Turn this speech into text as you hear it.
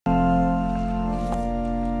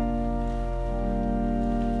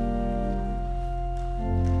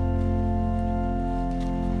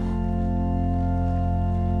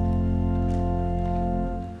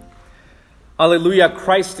Alleluia,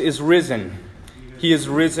 Christ is risen. He is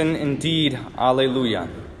risen indeed. Alleluia.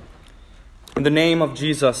 In the name of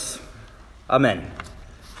Jesus, amen.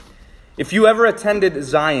 If you ever attended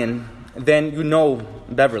Zion, then you know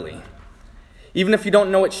Beverly. Even if you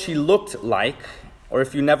don't know what she looked like, or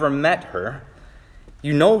if you never met her,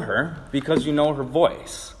 you know her because you know her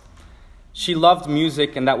voice. She loved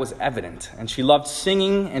music, and that was evident. And she loved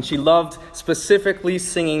singing, and she loved specifically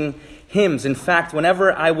singing hymns. In fact,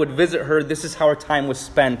 whenever I would visit her, this is how our time was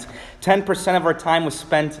spent. 10% of our time was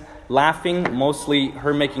spent laughing, mostly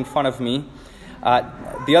her making fun of me.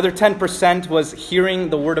 The other 10% was hearing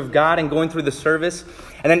the word of God and going through the service.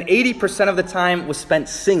 And then 80% of the time was spent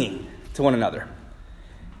singing to one another.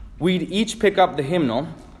 We'd each pick up the hymnal,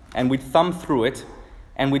 and we'd thumb through it,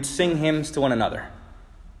 and we'd sing hymns to one another.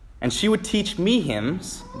 And she would teach me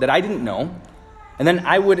hymns that I didn't know, and then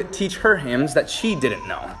I would teach her hymns that she didn't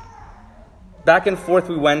know. Back and forth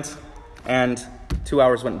we went, and 2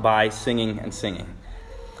 hours went by singing and singing.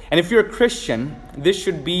 And if you're a Christian, this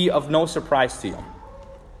should be of no surprise to you,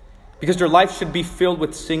 because your life should be filled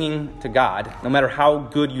with singing to God, no matter how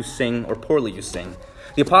good you sing or poorly you sing.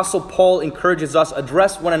 The Apostle Paul encourages us,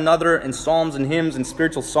 address one another in psalms and hymns and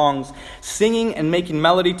spiritual songs, singing and making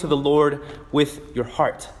melody to the Lord with your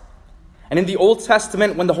heart. And in the Old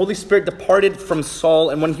Testament, when the Holy Spirit departed from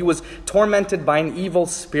Saul, and when he was tormented by an evil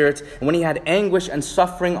spirit, and when he had anguish and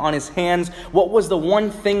suffering on his hands, what was the one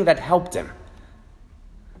thing that helped him?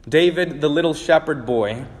 David, the little shepherd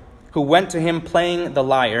boy, who went to him playing the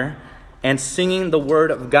lyre and singing the word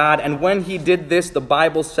of God. And when he did this, the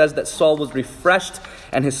Bible says that Saul was refreshed,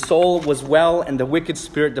 and his soul was well, and the wicked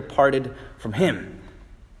spirit departed from him.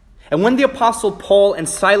 And when the Apostle Paul and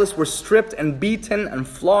Silas were stripped and beaten and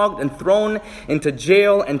flogged and thrown into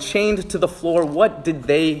jail and chained to the floor, what did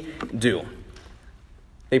they do?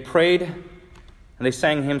 They prayed and they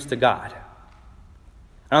sang hymns to God.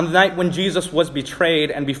 And on the night when Jesus was betrayed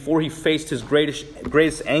and before he faced his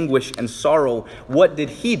greatest anguish and sorrow, what did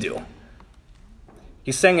he do?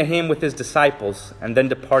 He sang a hymn with his disciples and then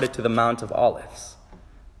departed to the Mount of Olives.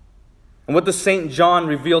 And what does St. John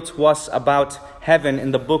reveal to us about heaven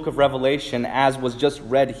in the book of Revelation, as was just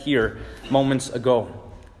read here moments ago?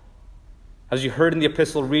 As you heard in the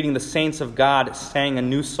epistle reading, the saints of God sang a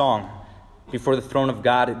new song before the throne of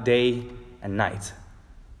God day and night.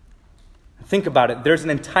 Think about it. There's an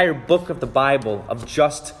entire book of the Bible of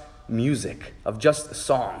just music, of just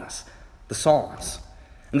songs, the Psalms.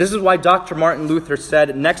 And this is why Dr. Martin Luther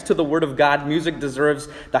said, next to the Word of God, music deserves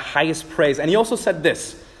the highest praise. And he also said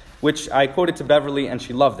this, which I quoted to Beverly, and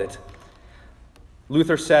she loved it.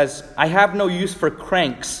 Luther says, I have no use for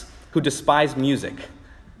cranks who despise music,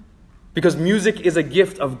 because music is a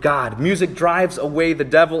gift of God. Music drives away the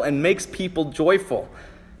devil and makes people joyful.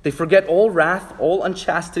 They forget all wrath, all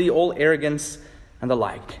unchastity, all arrogance, and the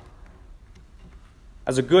like.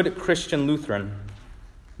 As a good Christian Lutheran,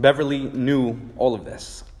 Beverly knew all of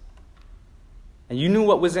this. And you knew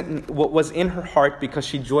what was in her heart because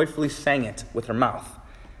she joyfully sang it with her mouth.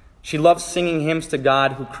 She loved singing hymns to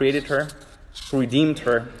God who created her, who redeemed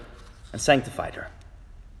her, and sanctified her.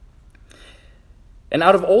 And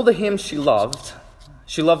out of all the hymns she loved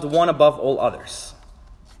one above all others.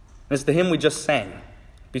 And it's the hymn we just sang,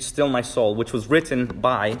 Be Still My Soul, which was written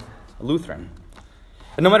by a Lutheran.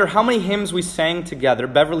 And no matter how many hymns we sang together,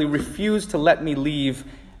 Beverly refused to let me leave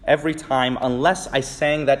every time unless I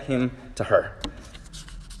sang that hymn to her.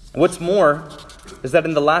 And what's more is that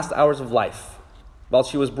in the last hours of life, while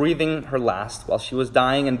she was breathing her last, while she was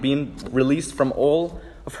dying and being released from all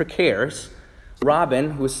of her cares,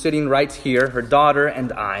 Robin, who was sitting right here, her daughter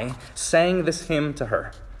and I, sang this hymn to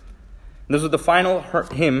her. And this was the final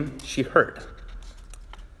hymn she heard.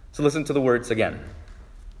 So listen to the words again.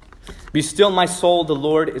 Be still, my soul, the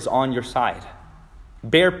Lord is on your side.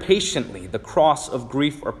 Bear patiently the cross of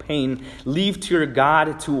grief or pain. Leave to your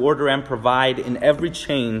God to order and provide. In every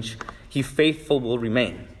change, he faithful will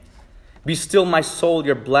remain. Be still, my soul,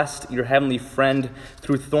 you're blessed, your heavenly friend,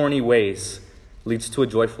 through thorny ways, leads to a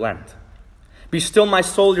joyful end. Be still, my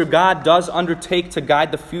soul, your God does undertake to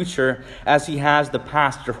guide the future as he has the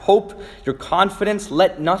past. Your hope, your confidence,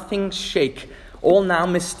 let nothing shake. All now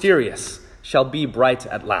mysterious shall be bright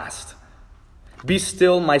at last. Be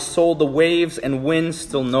still, my soul, the waves and winds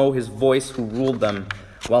still know his voice who ruled them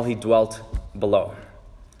while he dwelt below.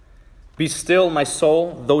 Be still, my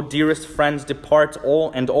soul, though dearest friends depart,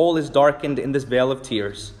 all is darkened in this vale of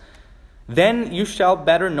tears. Then you shall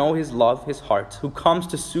better know his love, his heart, who comes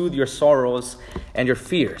to soothe your sorrows and your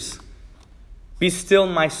fears. Be still,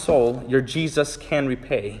 my soul, your Jesus can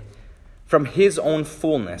repay from his own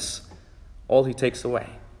fullness all he takes away.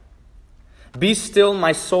 Be still,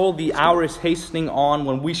 my soul, the hour is hastening on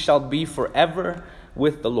when we shall be forever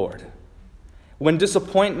with the Lord. When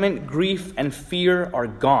disappointment, grief, and fear are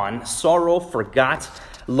gone, sorrow forgot,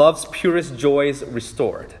 love's purest joys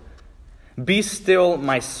restored. Be still,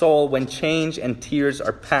 my soul, when change and tears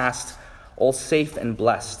are past, all safe and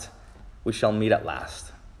blessed, we shall meet at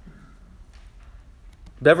last.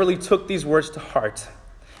 Beverly took these words to heart,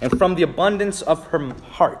 and from the abundance of her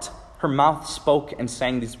heart, her mouth spoke and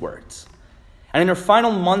sang these words. And in her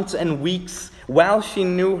final months and weeks, while she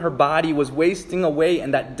knew her body was wasting away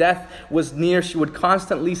and that death was near, she would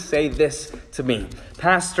constantly say this to me: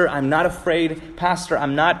 Pastor, I'm not afraid. Pastor,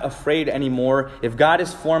 I'm not afraid anymore. If God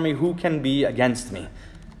is for me, who can be against me?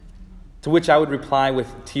 To which I would reply with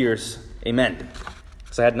tears, Amen,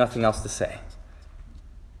 because I had nothing else to say.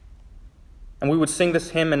 And we would sing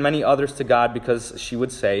this hymn and many others to God because she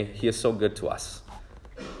would say, He is so good to us.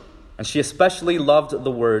 And she especially loved the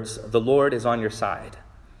words, the Lord is on your side.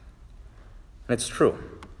 And it's true.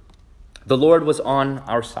 The Lord was on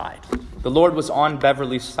our side. The Lord was on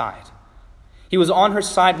Beverly's side. He was on her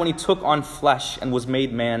side when he took on flesh and was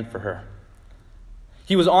made man for her.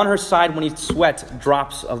 He was on her side when he sweat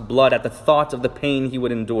drops of blood at the thought of the pain he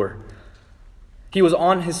would endure. He was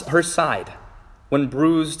on her side when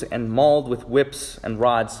bruised and mauled with whips and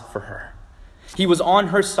rods for her. He was on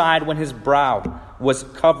her side when his brow was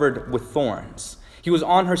covered with thorns. He was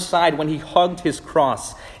on her side when he hugged his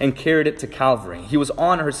cross and carried it to Calvary. He was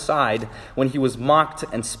on her side when he was mocked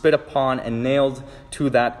and spit upon and nailed to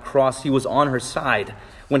that cross. He was on her side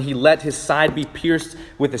when he let his side be pierced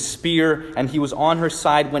with a spear. And he was on her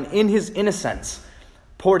side when in his innocence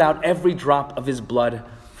poured out every drop of his blood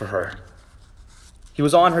for her. He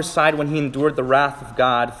was on her side when he endured the wrath of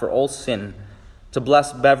God for all sin to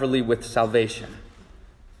bless Beverly with salvation.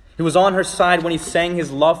 He was on her side when he sang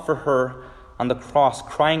his love for her on the cross,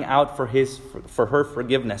 crying out for her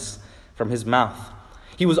forgiveness from his mouth.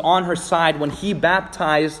 He was on her side when he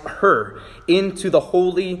baptized her into the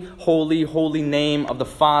holy, holy, holy name of the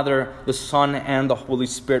Father, the Son, and the Holy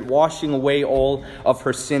Spirit, washing away all of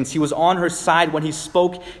her sins. He was on her side when he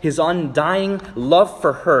spoke his undying love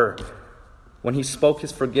for her, when he spoke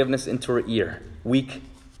his forgiveness into her ear, week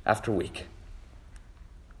after week.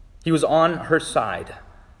 He was on her side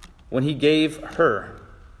when he gave her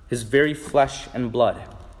his very flesh and blood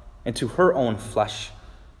into her own flesh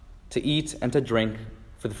to eat and to drink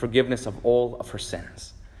for the forgiveness of all of her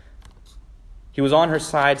sins. He was on her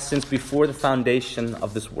side since before the foundation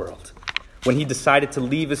of this world, when he decided to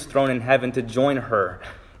leave his throne in heaven to join her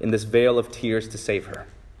in this vale of tears to save her.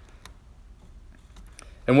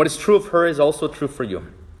 And what is true of her is also true for you.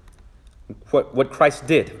 What Christ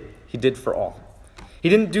did, he did for all. He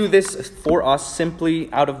didn't do this for us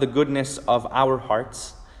simply out of the goodness of our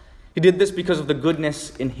hearts. He did this because of the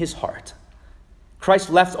goodness in his heart. Christ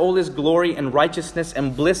left all his glory and righteousness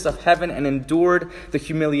and bliss of heaven and endured the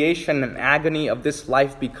humiliation and agony of this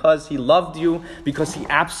life because he loved you, because he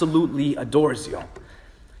absolutely adores you.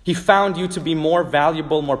 He found you to be more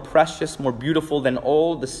valuable, more precious, more beautiful than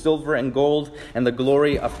all the silver and gold and the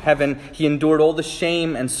glory of heaven. He endured all the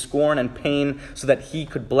shame and scorn and pain so that he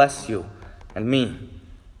could bless you and me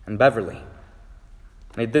and Beverly.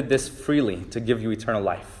 And he did this freely to give you eternal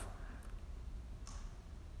life.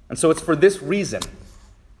 And so it's for this reason,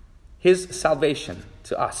 his salvation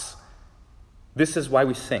to us. This is why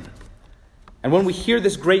we sing. And when we hear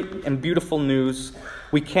this great and beautiful news,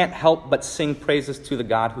 we can't help but sing praises to the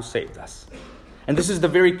God who saved us. And this is the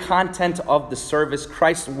very content of the service.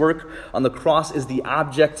 Christ's work on the cross is the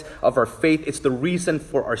object of our faith. It's the reason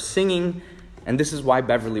for our singing, and this is why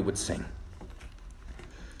Beverly would sing.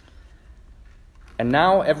 And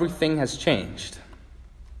now everything has changed,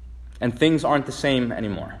 and things aren't the same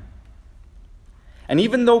anymore. And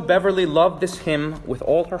even though Beverly loved this hymn with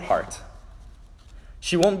all her heart,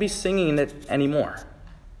 she won't be singing it anymore.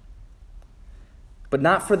 But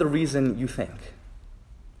not for the reason you think.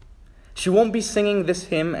 She won't be singing this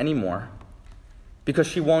hymn anymore because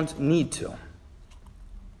she won't need to.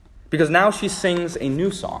 Because now she sings a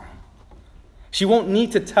new song. She won't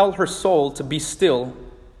need to tell her soul to be still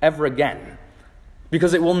ever again,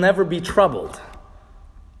 because it will never be troubled.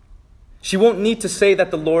 She won't need to say that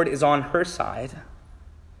the Lord is on her side,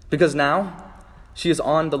 because now she is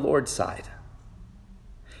on the Lord's side.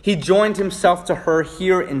 He joined himself to her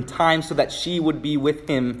here in time so that she would be with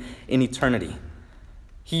him in eternity.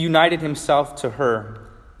 He united himself to her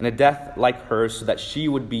in a death like hers so that she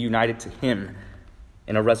would be united to him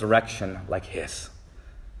in a resurrection like his.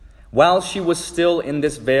 While she was still in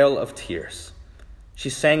this vale of tears, She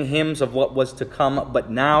sang hymns of what was to come, but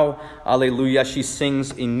now, alleluia, she sings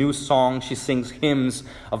a new song. She sings hymns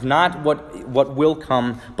of not what will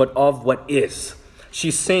come, but of what is. She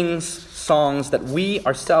sings songs that we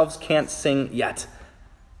ourselves can't sing yet.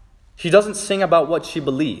 She doesn't sing about what she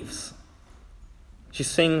believes. She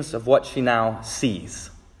sings of what she now sees.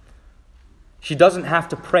 She doesn't have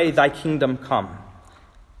to pray, "Thy kingdom come,"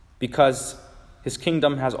 because his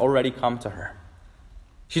kingdom has already come to her.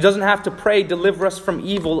 She doesn't have to pray, "Deliver us from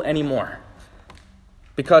evil," anymore,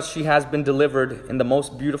 because she has been delivered in the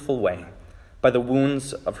most beautiful way by the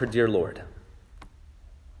wounds of her dear Lord.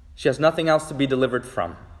 She has nothing else to be delivered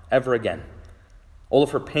from ever again. All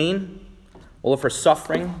of her pain, all of her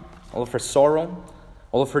suffering, all of her sorrow,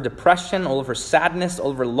 all of her depression, all of her sadness,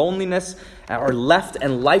 all of her loneliness are left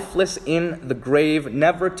and lifeless in the grave,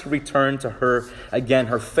 never to return to her again.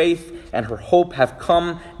 Her faith and her hope have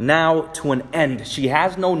come now to an end. She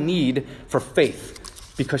has no need for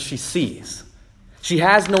faith because she sees. She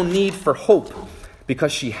has no need for hope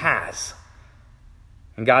because she has.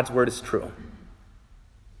 And God's word is true.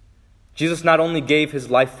 Jesus not only gave his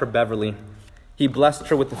life for Beverly, he blessed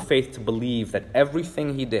her with the faith to believe that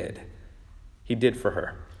everything he did for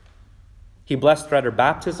her. He blessed her at her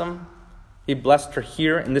baptism. He blessed her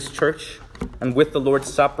here in this church and with the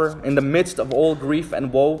Lord's Supper. In the midst of all grief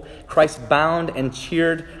and woe, Christ bound and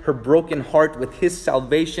cheered her broken heart with his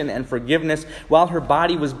salvation and forgiveness. While her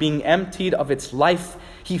body was being emptied of its life,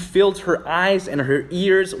 he filled her eyes and her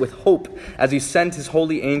ears with hope as he sent his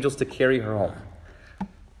holy angels to carry her home.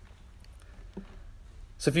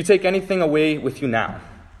 So if you take anything away with you now,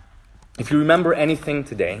 if you remember anything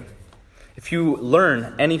today, if you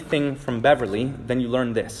learn anything from Beverly, then you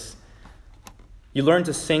learn this. You learn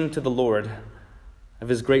to sing to the Lord of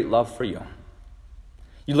his great love for you.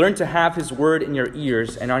 You learn to have his word in your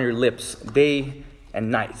ears and on your lips day and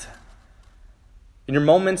night. In your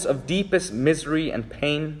moments of deepest misery and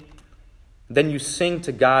pain, then you sing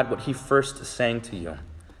to God what he first sang to you,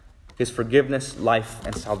 his forgiveness, life,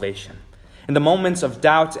 and salvation. In the moments of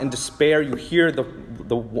doubt and despair, you hear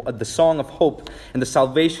the song of hope and the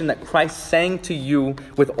salvation that Christ sang to you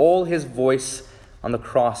with all his voice on the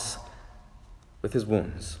cross with his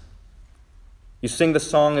wounds. You sing the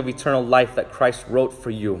song of eternal life that Christ wrote for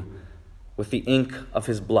you with the ink of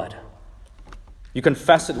his blood. You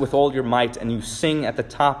confess it with all your might, and you sing at the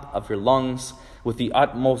top of your lungs with the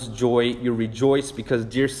utmost joy. You rejoice because,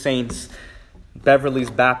 dear saints, Beverly's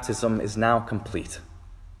baptism is now complete.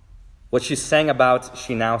 What she sang about,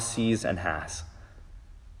 she now sees and has.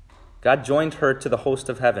 God joined her to the host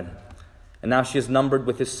of heaven, and now she is numbered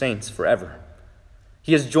with his saints forever.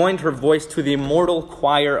 He has joined her voice to the immortal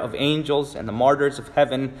choir of angels and the martyrs of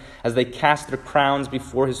heaven as they cast their crowns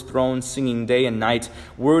before his throne, singing day and night,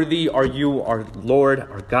 "Worthy are you, our Lord,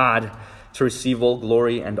 our God, to receive all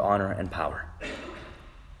glory and honor and power."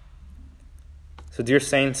 So, dear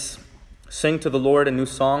saints, sing to the Lord a new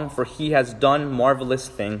song, for he has done marvelous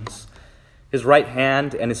things. His right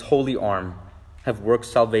hand and his holy arm have worked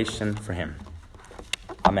salvation for him.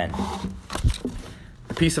 Amen.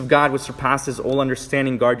 The peace of God, which surpasses all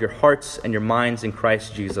understanding, guard your hearts and your minds in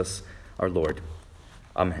Christ Jesus our Lord.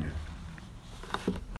 Amen.